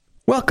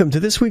Welcome to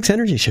this week's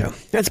Energy Show.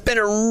 It's been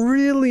a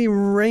really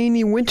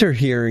rainy winter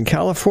here in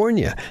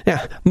California.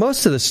 Now,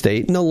 most of the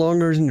state no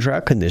longer is in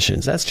drought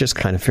conditions. That's just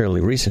kind of fairly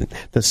recent.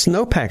 The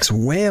snowpack's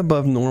way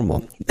above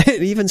normal.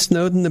 It even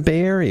snowed in the Bay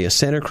Area.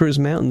 Santa Cruz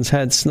Mountains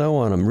had snow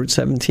on them. Route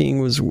 17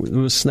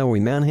 was snowy.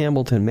 Mount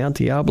Hamilton, Mount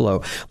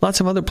Diablo, lots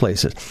of other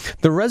places.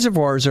 The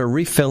reservoirs are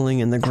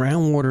refilling and the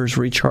groundwater is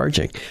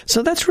recharging.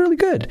 So that's really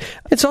good.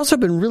 It's also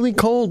been really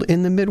cold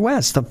in the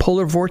Midwest. The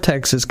polar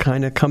vortex has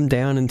kind of come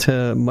down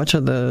into much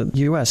of the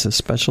U.S.,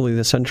 especially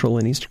the central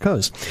and eastern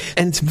coast.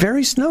 And it's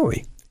very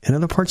snowy in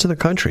other parts of the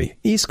country,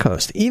 East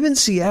Coast. Even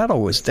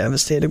Seattle was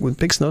devastated with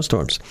big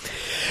snowstorms.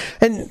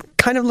 And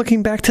kind of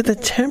looking back to the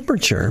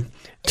temperature,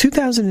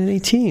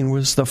 2018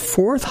 was the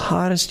fourth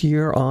hottest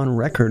year on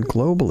record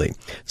globally.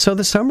 So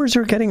the summers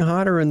are getting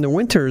hotter and the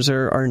winters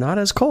are not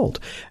as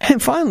cold.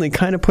 And finally,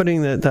 kind of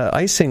putting the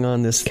icing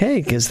on this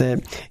cake is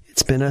that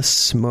it's been a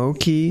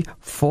smoky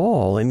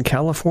fall in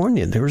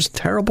California. There was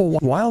terrible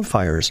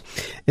wildfires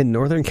in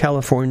Northern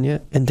California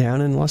and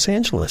down in Los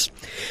Angeles.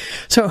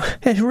 So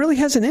it really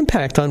has an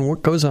impact on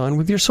what goes on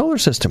with your solar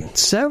system.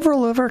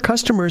 Several of our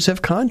customers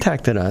have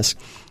contacted us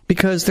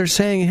because they're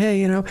saying,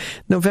 hey,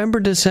 November,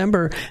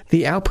 December,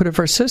 the output of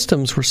our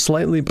systems were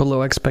slightly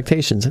below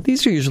expectations. And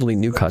these are usually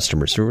new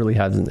customers who really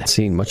haven't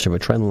seen much of a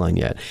trend line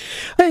yet.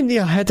 And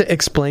I had to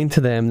explain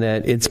to them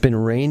that it's been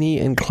rainy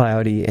and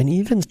cloudy and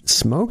even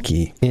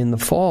smoky in the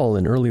fall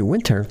and early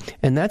winter,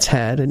 and that's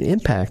had an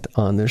impact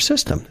on their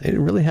system. It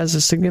really has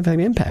a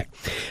significant impact.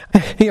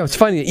 It's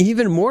funny,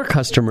 even more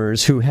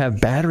customers who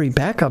have battery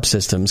backup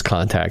systems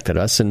contacted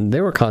us, and they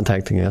were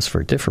contacting us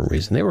for a different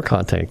reason. They were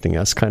contacting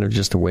us kind of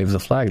just to wave the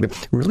flag. They're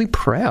really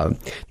proud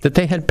that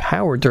they had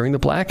power during the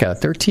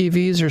blackout. Their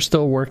TVs are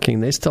still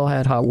working. They still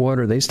had hot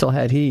water. They still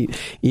had heat,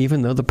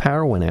 even though the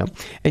power went out.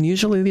 And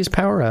usually these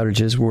power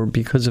outages were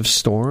because of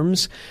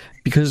storms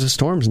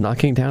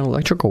knocking down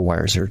electrical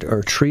wires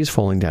or trees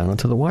falling down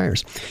onto the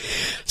wires.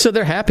 So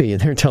they're happy,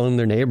 and they're telling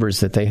their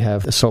neighbors that they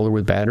have solar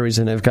with batteries,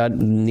 and they've got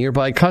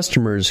nearby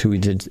customers who we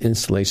did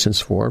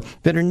installations for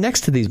that are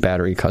next to these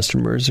battery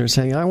customers are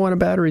saying, I want a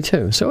battery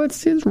too. So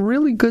it's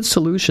really good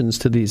solutions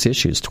to these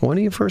issues,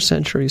 21st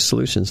century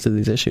solutions to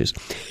these issues.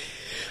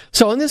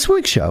 So on this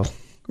week's show,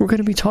 we're going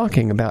to be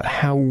talking about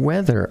how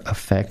weather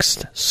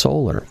affects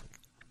solar.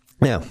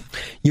 Now,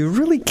 you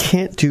really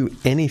can't do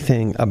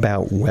anything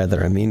about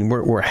weather. I mean,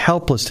 we're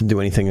helpless to do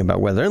anything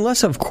about weather,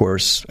 unless, of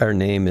course, our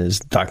name is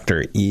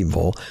Dr.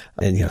 Evil,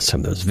 and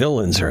some of those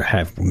villains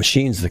have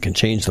machines that can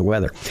change the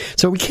weather.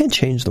 So we can't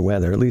change the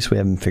weather. At least we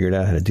haven't figured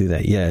out how to do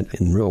that yet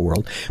in the real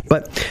world.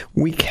 But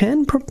we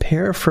can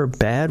prepare for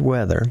bad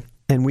weather,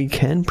 and we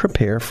can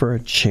prepare for a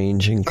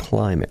changing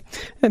climate.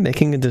 And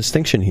making a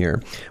distinction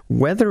here,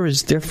 weather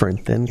is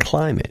different than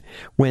climate.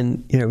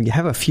 When you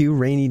have a few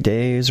rainy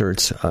days or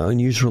it's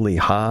unusually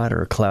hot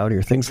or cloudy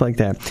or things like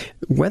that,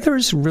 weather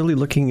is really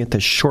looking at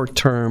the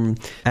short-term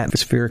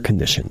atmospheric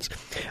conditions.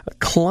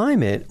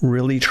 Climate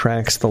really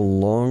tracks the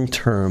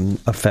long-term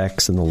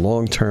effects and the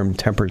long-term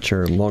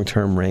temperature,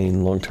 long-term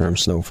rain, long-term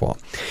snowfall.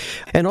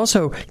 And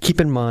also keep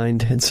in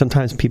mind, and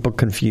sometimes people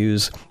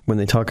confuse when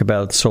they talk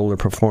about solar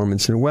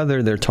performance and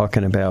weather, they're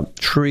talking about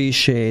tree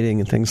shading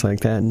and things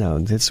like that.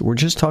 No, we're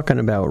just talking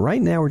about,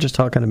 right now we're just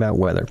talking about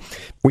weather.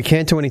 We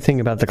can't do anything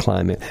about the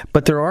climate,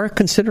 but there are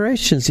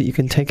considerations that you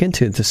can take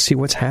into to see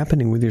what's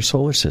happening with your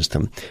solar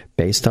system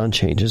based on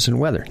changes in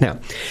weather. Now,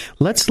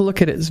 let's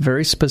look at it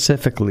very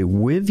specifically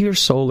with your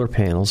solar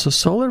panels. The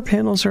solar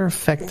panels are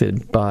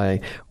affected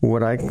by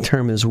what I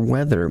term as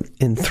weather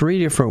in three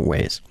different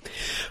ways.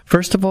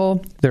 First of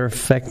all, they're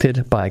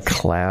affected by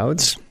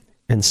clouds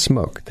and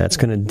smoke. That's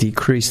going to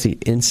decrease the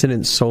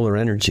incident solar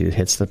energy that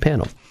hits the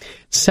panel.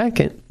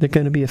 Second, they're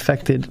going to be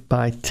affected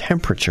by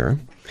temperature.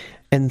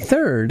 And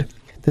third,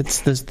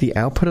 the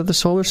output of the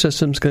solar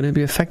system is going to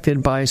be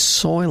affected by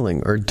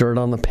soiling or dirt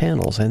on the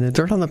panels. And the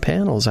dirt on the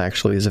panels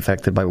actually is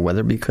affected by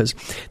weather because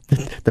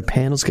the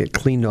panels get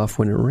cleaned off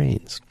when it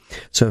rains.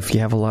 So if you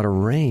have a lot of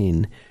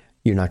rain,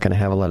 you're not going to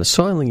have a lot of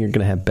soiling. You're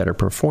going to have better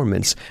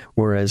performance.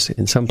 Whereas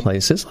in some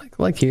places,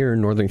 like here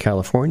in Northern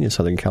California,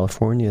 Southern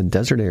California,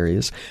 desert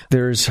areas,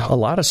 there's a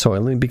lot of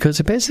soiling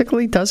because it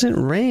basically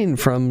doesn't rain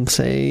from,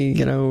 say,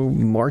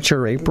 March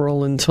or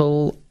April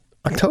until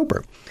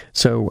October.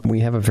 So we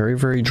have a very,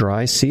 very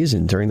dry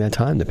season during that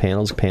time. The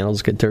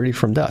panels get dirty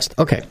from dust.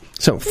 Okay,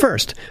 so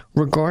first,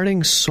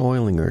 regarding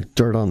soiling or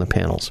dirt on the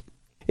panels.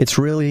 It's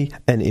really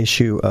an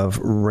issue of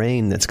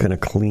rain that's going to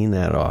clean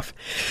that off.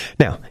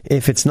 Now,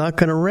 if it's not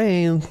going to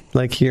rain,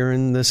 like here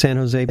in the San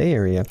Jose Bay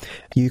Area,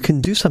 you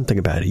can do something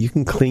about it. You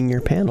can clean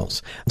your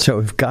panels. So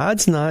if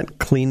God's not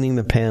cleaning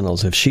the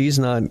panels, if she's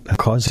not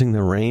causing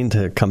the rain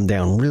to come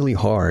down really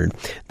hard,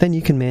 then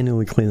you can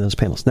manually clean those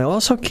panels. Now,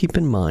 also keep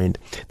in mind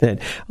that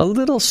a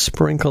little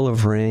sprinkle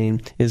of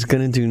rain is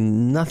going to do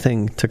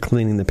nothing to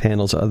cleaning the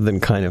panels other than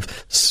kind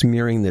of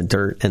smearing the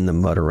dirt and the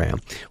mud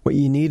around. What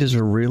you need is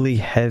a really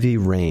heavy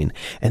rain.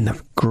 And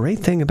the great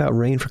thing about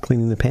rain for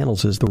cleaning the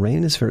panels is the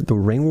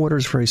rainwater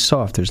is very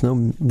soft. There's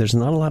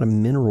not a lot of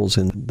minerals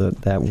in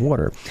that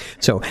water.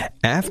 So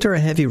after a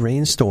heavy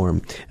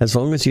rainstorm, as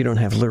long as you don't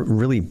have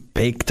really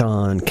baked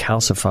on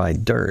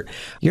calcified dirt,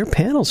 your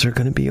panels are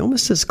going to be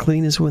almost as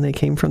clean as when they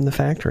came from the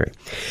factory.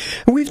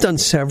 And we've done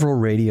several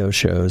radio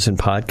shows and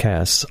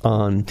podcasts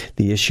on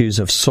the issues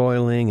of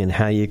soiling and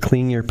how you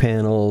clean your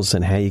panels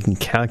and how you can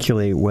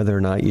calculate whether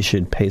or not you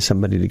should pay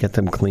somebody to get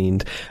them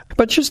cleaned.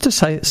 But just to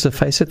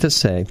suffice it to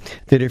say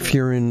that if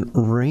you're in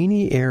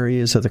rainy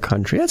areas of the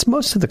country, that's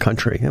most of the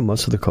country and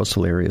most of the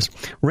coastal areas,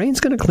 rain's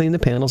going to clean the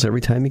panels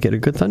every time you get a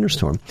good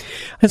thunderstorm.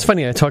 It's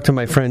funny, I talk to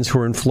my friends who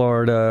are in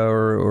Florida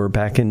or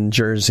back in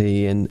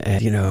Jersey, and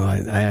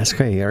I ask,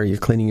 hey, are you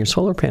cleaning your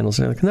solar panels?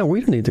 And they're like, no,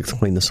 we don't need to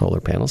clean the solar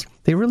panels.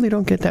 They really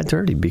don't get that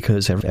dirty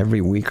because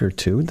every week or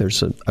two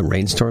there's a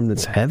rainstorm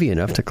that's heavy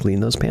enough to clean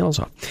those panels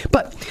off.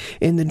 But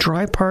in the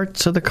dry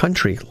parts of the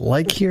country,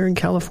 like here in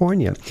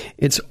California,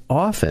 it's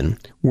often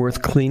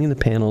worth cleaning the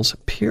panels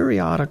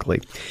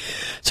periodically.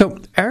 So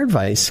our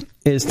advice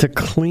is to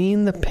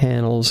clean the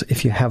panels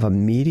if you have a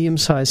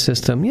medium-sized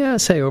system,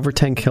 say over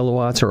 10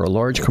 kilowatts or a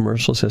large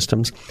commercial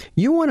systems.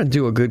 You want to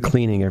do a good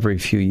cleaning every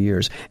few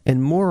years,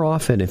 and more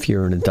often if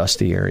you're in a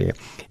dusty area.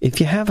 If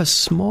you have a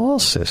small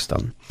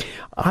system,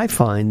 I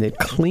find that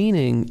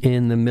cleaning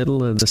in the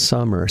middle of the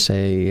summer,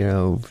 say,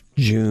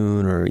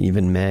 June or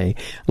even May,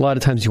 a lot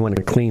of times you want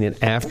to clean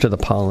it after the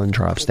pollen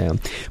drops down.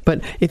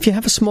 But if you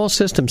have a small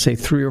system, say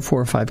 3 or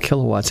 4 or 5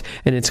 kilowatts,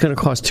 and it's going to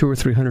cost $200 or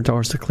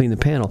 $300 to clean the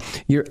panel,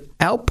 your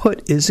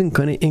output isn't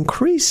going to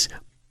increase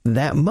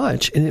that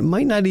much, and it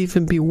might not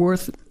even be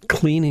worth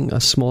cleaning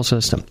a small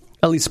system,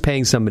 at least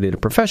paying somebody to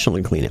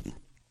professionally clean it.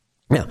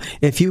 Now,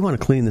 if you want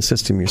to clean the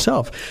system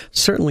yourself,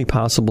 certainly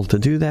possible to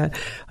do that.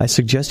 I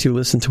suggest you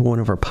listen to one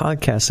of our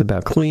podcasts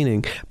about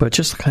cleaning, but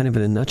just kind of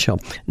in a nutshell,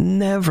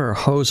 never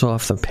hose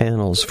off the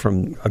panels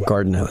from a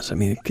garden hose. I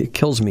mean, it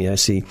kills me. I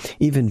see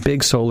even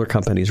big solar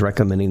companies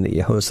recommending that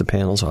you hose the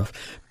panels off.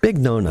 Big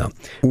no-no.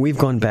 We've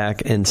gone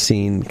back and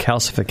seen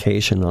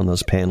calcification on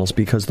those panels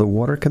because the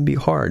water can be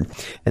hard.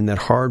 And that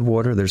hard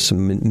water, there's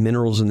some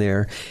minerals in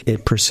there.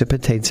 It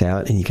precipitates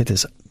out, and you get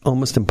this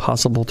almost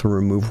impossible to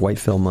remove white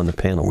film on the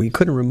panel. We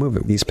couldn't remove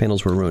it. These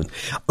panels were ruined.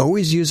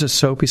 Always use a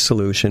soapy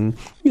solution.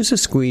 Use a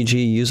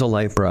squeegee. Use a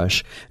light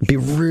brush. Be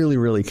really,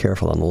 really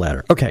careful on the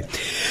latter. Okay,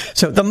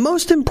 so the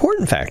most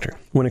important factor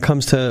when it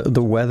comes to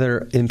the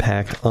weather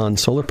impact on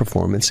solar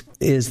performance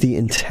is the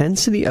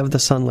intensity of the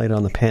sunlight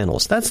on the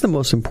panels. That's the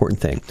most important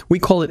thing. We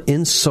call it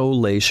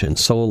insolation,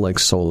 sol like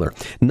solar,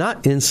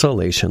 not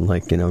insulation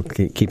like,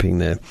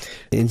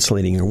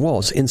 insulating your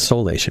walls,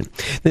 insolation.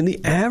 Then the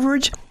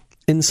average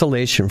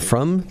insolation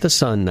from the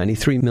sun,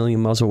 93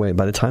 million miles away,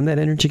 by the time that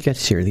energy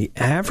gets here, the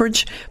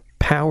average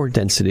power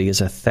density is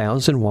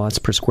 1,000 watts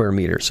per square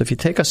meter. So if you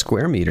take a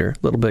square meter, a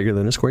little bigger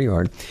than a square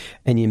yard,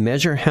 and you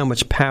measure how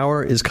much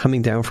power is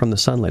coming down from the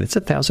sunlight, it's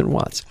 1,000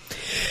 watts.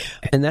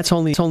 And that's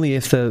only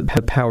if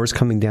the power is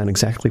coming down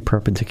exactly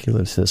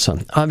perpendicular to the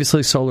sun.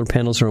 Obviously, solar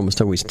panels are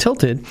almost always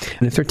tilted,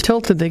 and if they're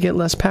tilted, they get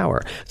less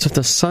power. So if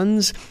the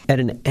sun's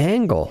at an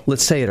angle,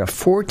 let's say at a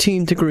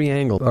 14-degree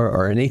angle,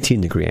 or an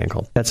 18-degree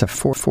angle, that's a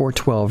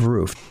 412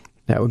 roof.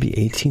 That would be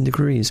 18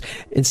 degrees.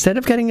 Instead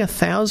of getting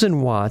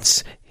 1,000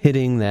 watts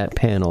hitting that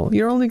panel,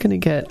 you're only going to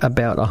get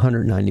about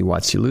 190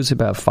 watts. You lose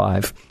about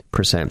 5%.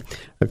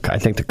 I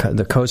think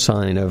the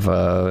cosine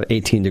of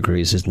 18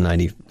 degrees is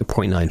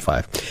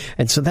 90.95.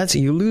 And so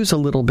you lose a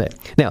little bit.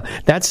 Now,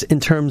 that's in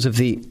terms of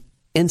the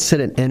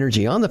incident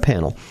energy on the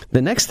panel.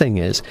 The next thing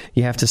is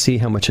you have to see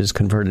how much is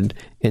converted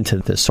into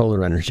the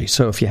solar energy.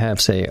 So if you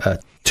have, say, a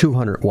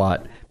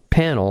 200-watt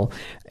panel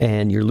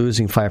and you're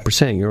losing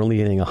 5%, you're only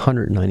getting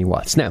 190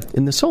 watts. Now,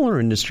 in the solar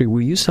industry,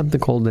 we use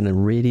something called an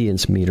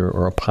irradiance meter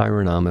or a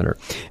pyranometer,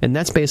 and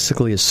that's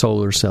basically a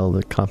solar cell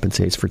that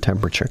compensates for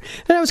temperature.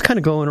 And I was kind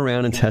of going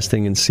around and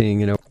testing and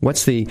seeing,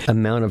 what's the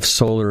amount of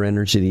solar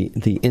energy,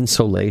 the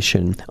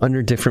insolation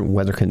under different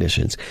weather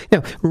conditions.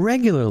 Now,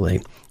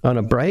 regularly on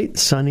a bright,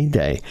 sunny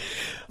day,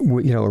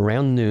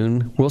 around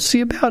noon, we'll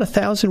see about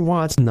 1,000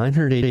 watts,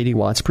 980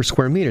 watts per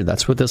square meter.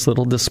 That's what this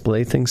little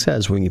display thing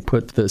says when you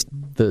put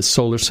the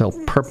solar cell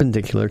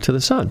perpendicular to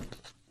the sun.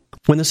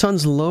 When the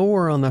sun's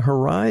lower on the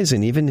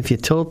horizon, even if you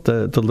tilt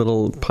the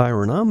little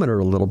pyranometer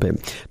a little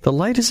bit, the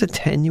light is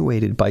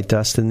attenuated by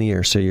dust in the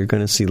air, so you're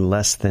going to see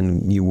less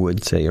than you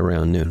would, say,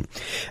 around noon.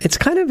 It's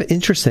kind of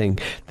interesting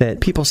that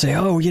people say,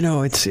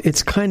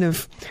 it's kind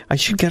of, I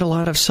should get a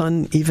lot of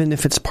sun even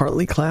if it's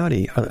partly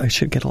cloudy. I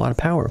should get a lot of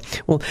power.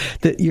 Well,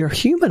 your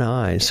human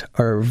eyes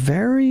are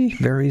very,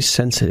 very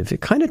sensitive.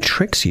 It kind of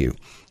tricks you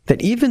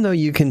that even though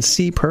you can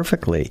see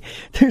perfectly,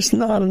 there's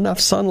not enough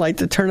sunlight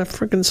to turn a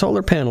freaking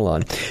solar panel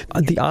on.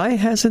 The eye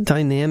has a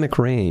dynamic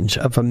range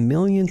of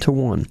 1,000,000 to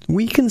 1.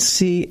 We can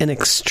see an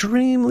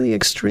extremely,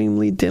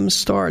 extremely dim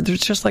star.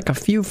 There's just like a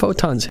few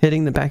photons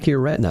hitting the back of your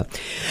retina.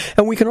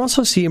 And we can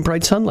also see in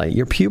bright sunlight.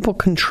 Your pupil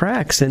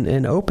contracts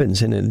and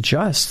opens and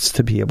adjusts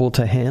to be able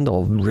to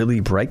handle really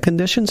bright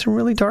conditions and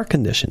really dark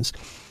conditions.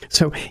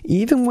 So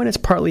even when it's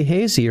partly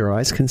hazy, your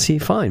eyes can see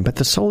fine, but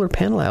the solar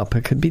panel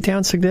output could be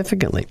down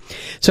significantly.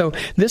 So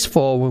this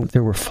fall, when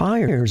there were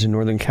fires in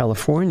Northern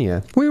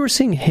California, we were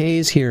seeing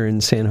haze here in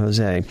San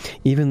Jose,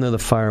 even though the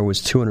fire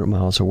was 200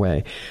 miles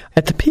away.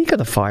 At the peak of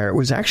the fire, it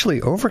was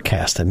actually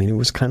overcast. I mean, it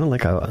was kind of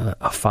like a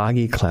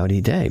foggy,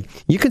 cloudy day.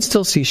 You could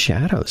still see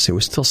shadows. It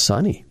was still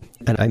sunny.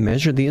 And I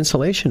measured the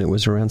insolation. It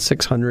was around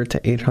 600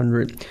 to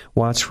 800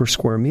 watts per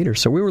square meter.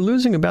 So we were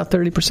losing about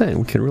 30%.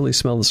 We could really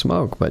smell the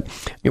smoke. But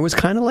it was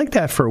kind of like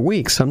that for a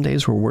week. Some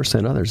days were worse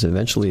than others.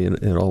 Eventually,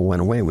 it all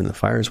went away when the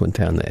fires went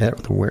down,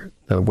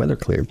 the weather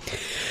cleared.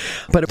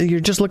 But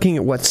you're just looking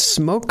at what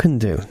smoke can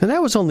do. And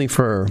that was only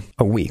for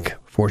a week,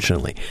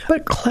 fortunately.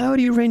 But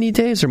cloudy, rainy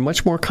days are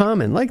much more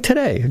common. Like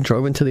today, I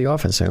drove into the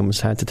office. I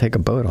almost had to take a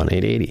boat on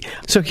 880.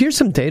 So here's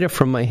some data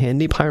from my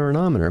handy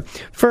pyranometer.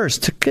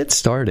 First, to get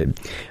started,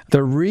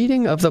 the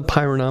reading of the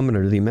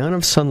pyranometer, the amount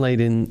of sunlight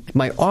in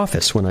my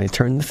office when I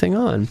turned the thing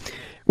on,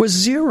 was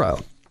 0.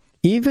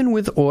 Even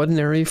with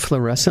ordinary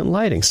fluorescent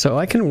lighting. So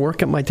I can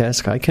work at my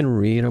desk, I can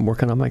read, I'm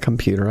working on my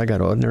computer, I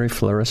got ordinary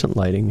fluorescent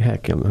lighting.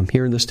 Heck, I'm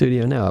here in the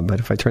studio now, but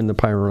if I turn the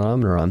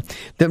pyranometer on,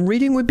 the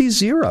reading would be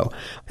 0.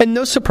 And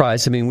no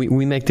surprise, I mean,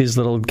 we make these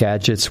little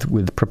gadgets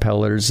with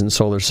propellers and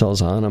solar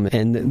cells on them,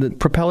 and the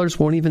propellers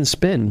won't even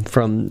spin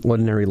from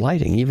ordinary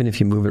lighting, even if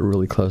you move it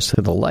really close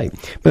to the light.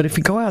 But if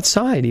you go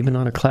outside, even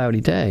on a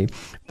cloudy day,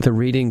 the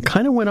reading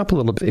kind of went up a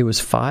little bit. It was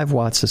 5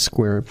 watts a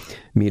square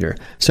meter.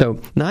 So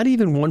not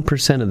even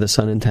 1% of the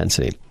sun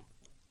intensity.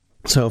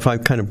 So if I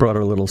kind of brought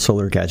a little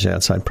solar gadget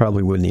outside,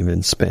 probably wouldn't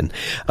even spin.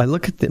 I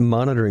look at the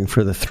monitoring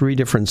for the 3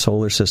 different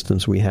solar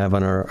systems we have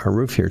on our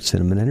roof here at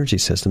Cinnamon Energy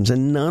Systems,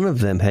 and none of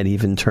them had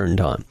even turned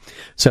on.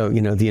 So,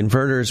 the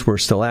inverters were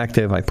still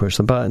active. I pushed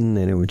the button,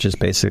 and it would just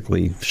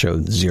basically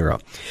show 0.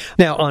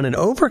 Now, on an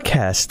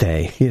overcast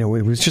day, it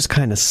was just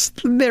kind of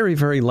very,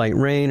 very light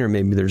rain, or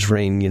maybe there's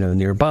rain,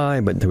 nearby,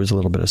 but there was a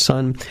little bit of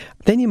sun.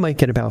 Then you might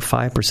get about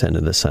 5%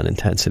 of the sun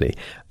intensity.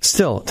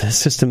 Still, the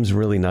system's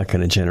really not going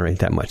to generate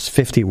that much,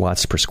 50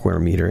 watts per square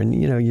meter. And,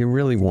 you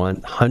really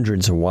want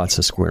hundreds of watts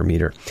a square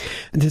meter.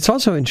 And it's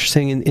also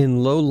interesting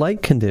in low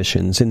light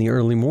conditions in the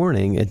early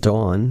morning at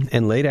dawn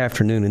and late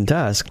afternoon and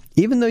dusk,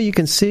 even though you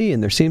can see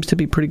and there seems to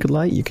be pretty good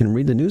light, you can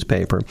read the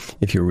newspaper.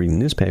 If you're reading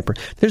the newspaper,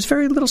 there's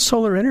very little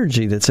solar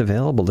energy that's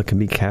available that can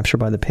be captured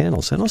by the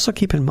panels. And also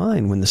keep in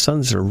mind, when the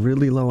sun's at a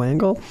really low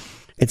angle,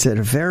 it's at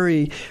a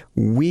very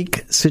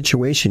weak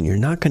situation. You're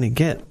not going to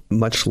get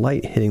much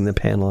light hitting the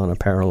panel on a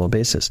parallel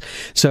basis.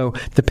 So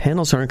the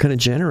panels aren't going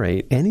to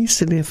generate any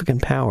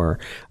significant power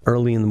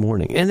early in the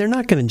morning. And they're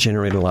not going to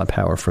generate a lot of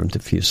power from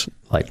diffuse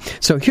light.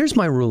 So here's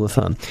my rule of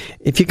thumb.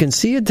 If you can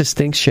see a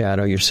distinct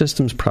shadow, your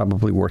system's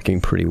probably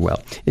working pretty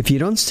well. If you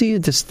don't see a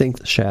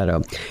distinct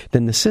shadow,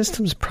 then the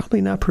system's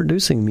probably not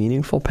producing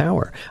meaningful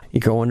power.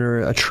 You go under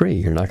a tree,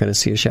 you're not going to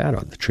see a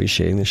shadow. The tree's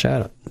shading the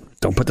shadow.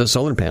 Don't put the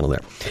solar panel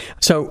there.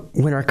 So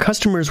when our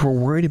customers were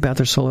worried about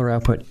their solar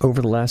output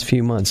over the last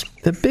few months,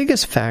 the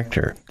biggest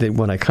factor, that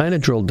when I kind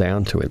of drilled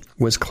down to it,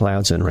 was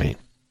clouds and rain.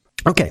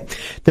 Okay,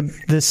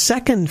 the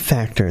second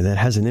factor that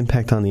has an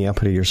impact on the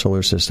output of your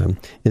solar system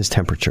is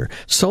temperature.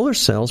 Solar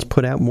cells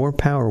put out more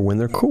power when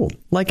they're cool.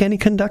 Like any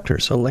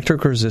conductors,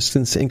 electric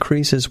resistance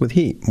increases with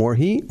heat, more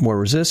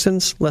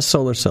resistance, less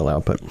solar cell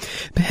output.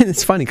 And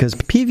it's funny because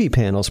PV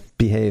panels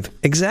behave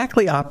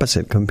exactly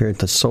opposite compared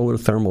to solar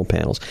thermal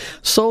panels.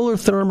 Solar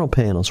thermal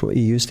panels, what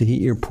you use to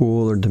heat your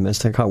pool or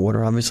domestic hot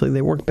water, obviously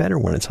they work better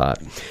when it's hot.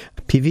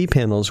 PV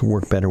panels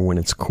work better when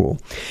it's cool.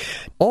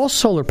 All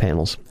solar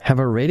panels have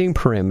a rating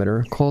parameter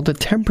called the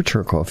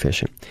temperature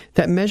coefficient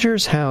that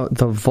measures how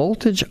the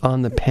voltage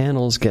on the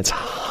panels gets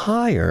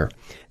higher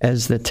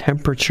as the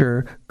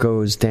temperature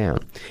goes down.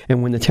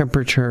 And when the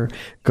temperature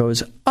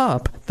goes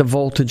up, the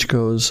voltage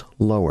goes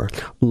lower.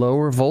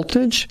 Lower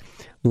voltage,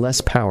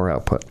 less power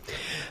output.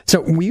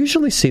 So we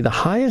usually see the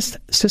highest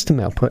system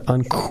output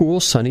on cool,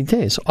 sunny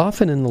days,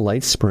 often in the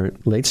late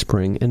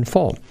spring and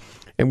fall.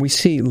 And we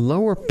see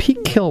lower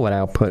peak kilowatt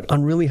output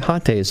on really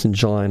hot days in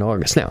July and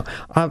August. Now,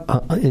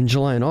 in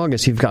July and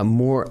August, you've got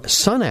more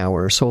sun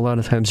hours, so a lot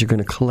of times you're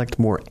going to collect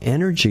more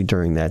energy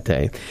during that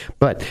day,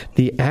 but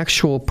the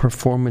actual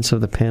performance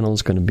of the panel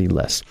is going to be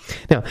less.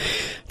 Now,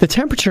 the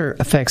temperature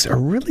effects are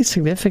really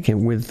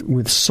significant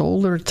with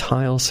solar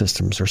tile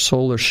systems or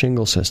solar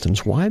shingle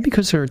systems. Why?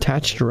 Because they're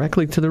attached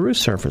directly to the roof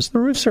surface. The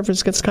roof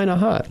surface gets kind of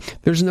hot.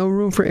 There's no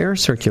room for air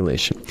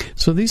circulation.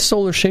 So these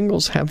solar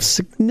shingles have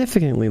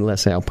significantly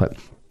less output.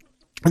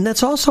 And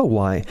that's also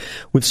why,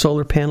 with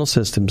solar panel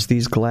systems,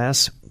 these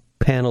glass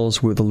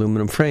panels with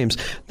aluminum frames,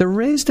 they're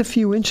raised a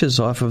few inches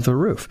off of the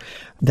roof.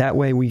 That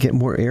way we get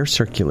more air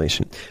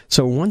circulation.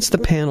 So once the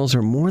panels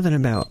are more than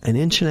about 1.5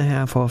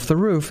 inches off the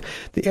roof,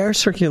 the air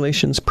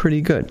circulation's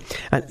pretty good.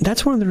 And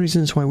that's one of the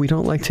reasons why we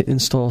don't like to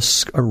install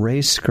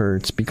array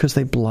skirts, because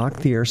they block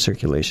the air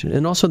circulation.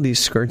 And also these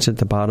skirts at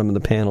the bottom of the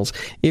panels,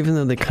 even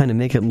though they kind of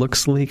make it look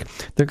sleek,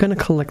 they're going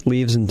to collect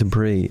leaves and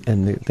debris,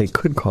 and they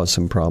could cause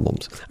some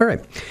problems. All right.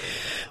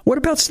 What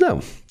about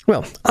snow?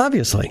 Well,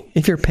 obviously,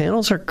 if your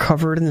panels are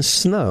covered in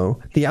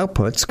snow, the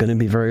output's going to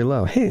be very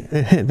low. Hey,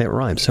 that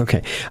rhymes.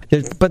 Okay.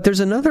 But there's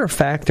another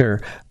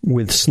factor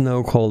with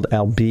snow called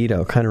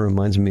albedo. Kind of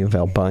reminds me of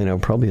albino,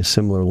 probably a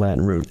similar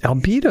Latin root.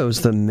 Albedo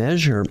is the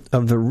measure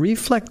of the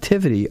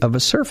reflectivity of a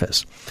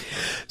surface.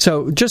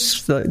 So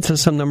just to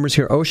some numbers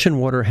here, ocean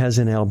water has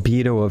an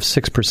albedo of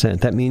 6%.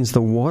 That means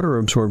the water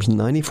absorbs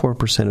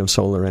 94% of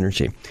solar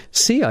energy.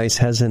 Sea ice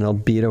has an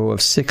albedo of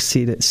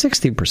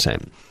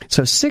 60%.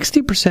 So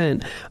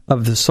 60%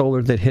 of the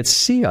solar that hits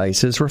sea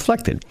ice is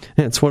reflected.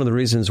 And it's one of the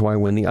reasons why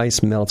when the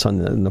ice melts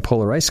on the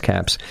polar ice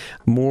caps,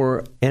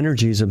 more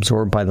energy is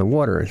absorbed by the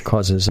water. It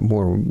causes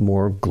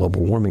more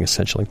global warming,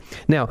 essentially.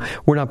 Now,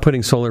 we're not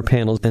putting solar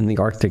panels in the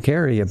Arctic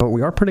area, but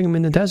we are putting them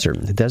in the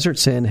desert. The desert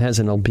sand has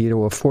an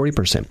albedo of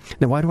 40%.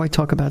 Now, why do I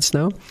talk about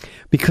snow?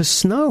 Because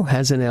snow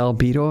has an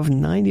albedo of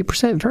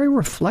 90%, very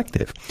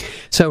reflective.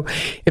 So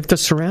if the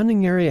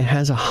surrounding area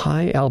has a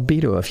high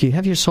albedo, if you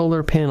have your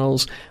solar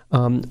panels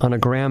on a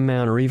ground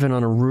mount or even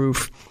on a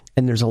roof,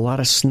 and there's a lot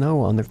of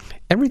snow on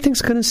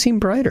everything's going to seem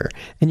brighter,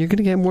 and you're going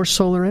to get more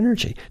solar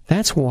energy.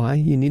 That's why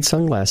you need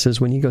sunglasses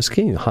when you go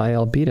skiing, high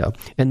albedo.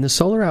 And the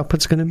solar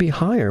output's going to be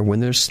higher when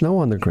there's snow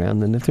on the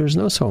ground than if there's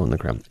no snow on the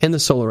ground. And the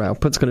solar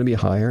output's going to be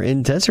higher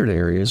in desert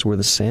areas where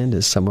the sand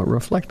is somewhat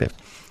reflective.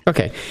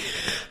 Okay,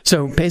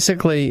 so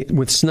basically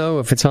with snow,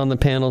 if it's on the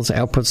panels,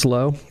 output's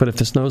low, but if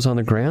the snow's on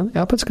the ground,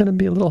 output's going to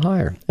be a little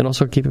higher. And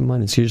also keep in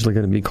mind, it's usually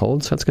going to be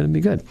cold, so it's going to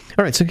be good.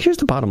 All right, so here's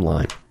the bottom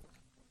line.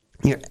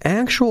 Your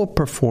actual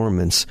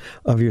performance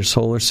of your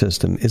solar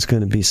system is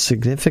going to be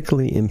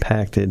significantly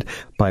impacted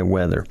by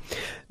weather.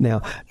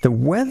 Now, the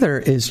weather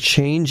is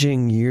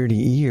changing year to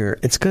year.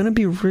 It's going to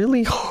be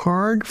really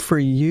hard for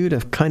you to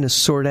kind of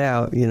sort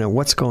out,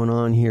 what's going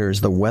on here.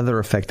 Is the weather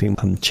affecting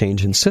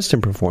change in system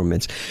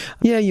performance?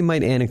 Yeah, you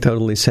might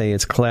anecdotally say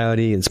it's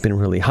cloudy, it's been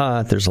really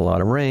hot, there's a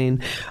lot of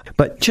rain.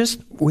 But just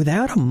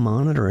without a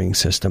monitoring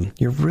system,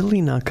 you're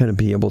really not going to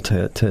be able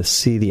to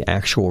see the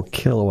actual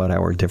kilowatt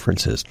hour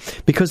differences,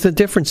 because the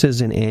differences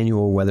in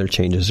annual weather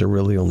changes are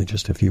really only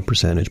just a few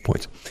percentage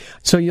points.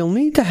 So you'll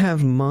need to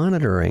have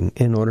monitoring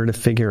in order to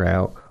figure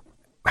out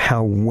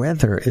how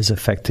weather is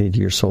affected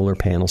your solar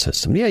panel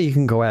system. Yeah, you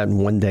can go out in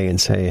one day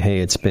and say, hey,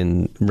 it's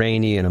been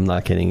rainy and I'm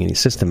not getting any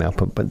system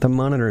output, but the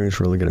monitoring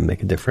is really going to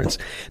make a difference.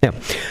 Now,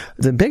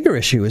 the bigger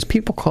issue is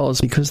people call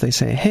us because they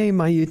say, hey,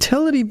 my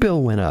utility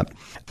bill went up.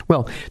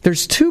 Well,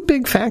 there's two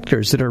big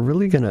factors that are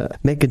really going to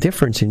make a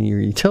difference in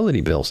your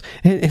utility bills.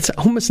 And it's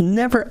almost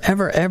never,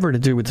 ever, ever to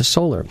do with the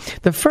solar.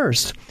 The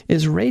first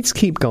is rates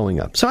keep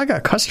going up. So I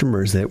got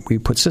customers that we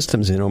put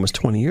systems in almost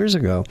 20 years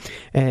ago,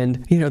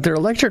 and their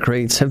electric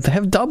rates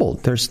have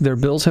doubled. Their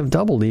bills have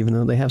doubled even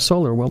though they have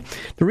solar. Well,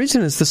 the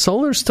reason is the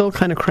solar is still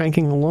kind of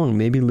cranking along,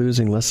 maybe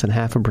losing less than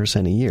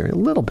 0.5% a year. A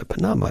little bit,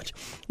 but not much.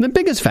 The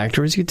biggest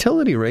factor is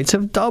utility rates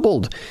have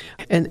doubled.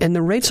 And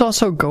the rates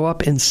also go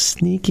up in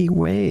sneaky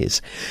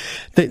ways.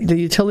 The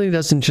utility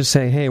doesn't just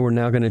say, hey, we're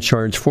now going to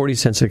charge 40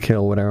 cents a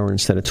kilowatt hour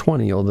instead of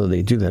 20, although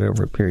they do that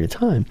over a period of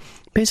time.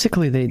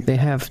 Basically, they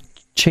have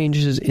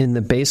changes in the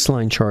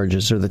baseline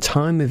charges, or the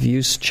time of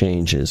use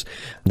changes.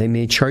 They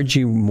may charge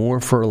you more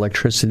for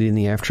electricity in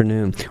the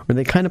afternoon, or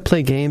they kind of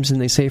play games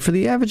and they say for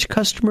the average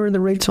customer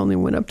the rates only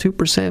went up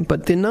 2%,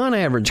 but the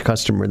non-average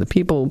customer, the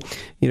people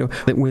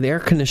with air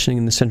conditioning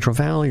in the Central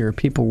Valley, or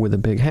people with a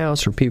big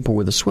house, or people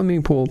with a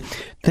swimming pool,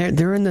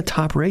 they're in the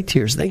top rate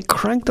tiers. They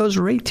crank those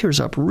rate tiers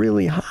up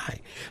really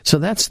high. So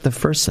that's the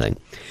first thing.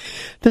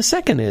 The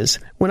second is,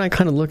 when I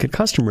kind of look at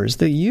customers,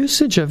 the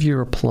usage of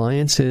your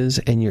appliances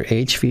and your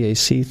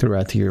HVAC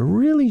throughout the year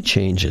really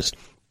changes.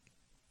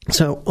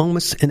 So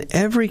almost in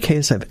every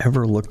case I've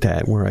ever looked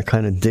at where I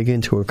kind of dig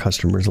into a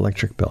customer's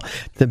electric bill,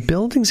 the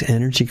building's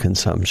energy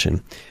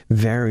consumption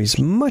varies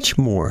much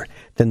more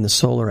than the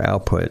solar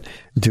output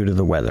due to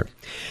the weather.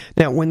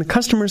 Now, when the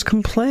customers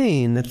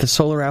complain that the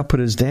solar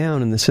output is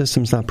down and the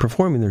system's not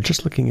performing, they're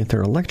just looking at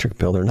their electric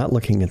bill. They're not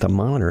looking at the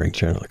monitoring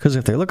generally. Because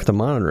if they look at the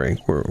monitoring,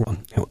 we're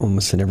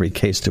almost in every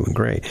case doing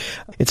great.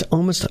 It's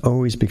almost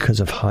always because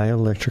of higher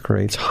electric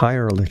rates,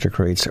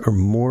 or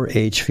more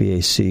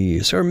HVAC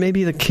use, or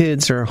maybe the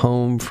kids are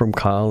home from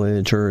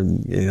college, or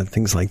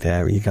things like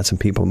that. Or you got some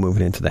people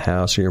moving into the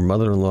house, or your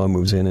mother-in-law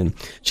moves in and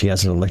she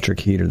has an electric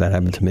heater. That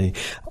happened to me.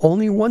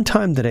 Only one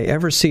time did I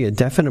ever see a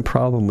definite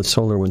problem with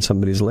solar when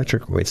somebody's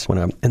electric rates went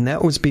up, and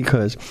that was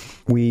because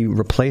we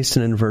replaced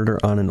an inverter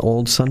on an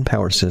old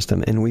SunPower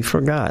system, and we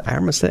forgot,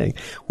 our mistake,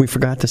 we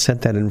forgot to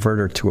set that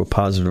inverter to a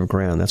positive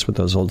ground. That's what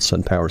those old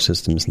SunPower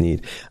systems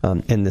need.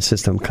 And the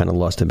system kind of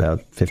lost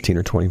about 15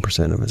 or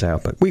 20% of its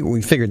output.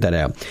 We figured that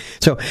out.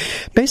 So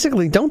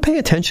basically, don't pay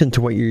attention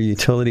to what your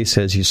utility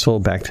says you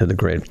sold back to the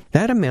grid.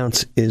 That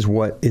amount is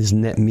what is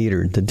net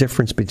metered, the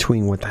difference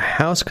between what the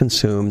house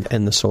consumed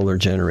and the solar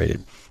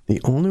generated. The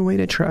only way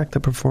to track the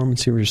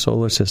performance of your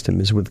solar system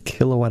is with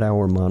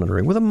kilowatt-hour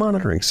monitoring, with a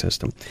monitoring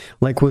system,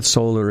 like with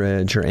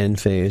SolarEdge or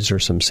Enphase or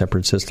some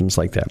separate systems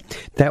like that.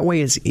 That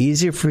way it's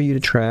easier for you to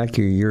track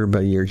your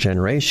year-by-year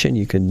generation.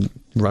 You can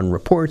run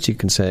reports. You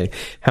can say,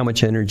 how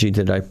much energy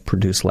did I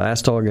produce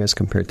last August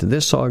compared to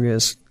this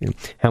August?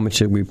 How much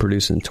did we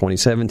produce in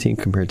 2017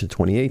 compared to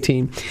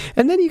 2018?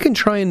 And then you can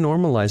try and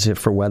normalize it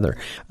for weather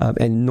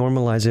and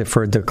normalize it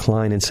for a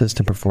decline in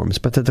system performance.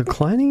 But the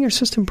decline in your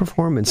system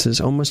performance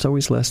is almost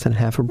always less than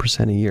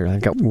 0.5% a year. I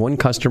got one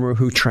customer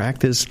who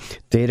tracked his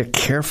data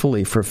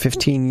carefully for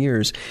 15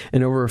 years,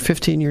 and over a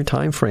 15-year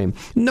time frame,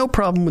 no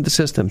problem with the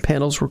system.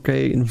 Panels were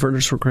great,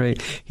 inverters were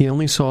great. He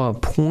only saw a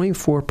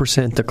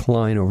 0.4%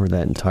 decline over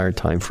that entire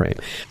time frame.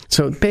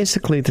 So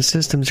basically, the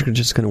systems are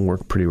just going to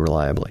work pretty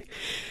reliably.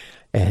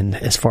 And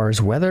as far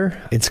as weather,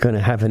 it's going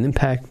to have an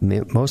impact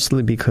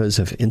mostly because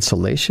of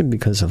insulation,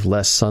 because of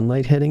less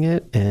sunlight hitting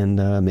it, and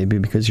maybe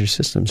because your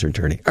systems are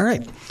dirty. All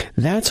right,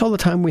 that's all the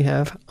time we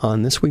have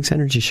on this week's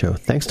Energy Show.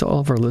 Thanks to all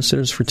of our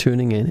listeners for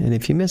tuning in. And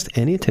if you missed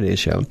any of today's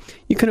show,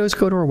 you can always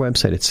go to our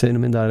website at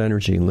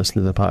cinnamon.energy and listen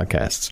to the podcasts.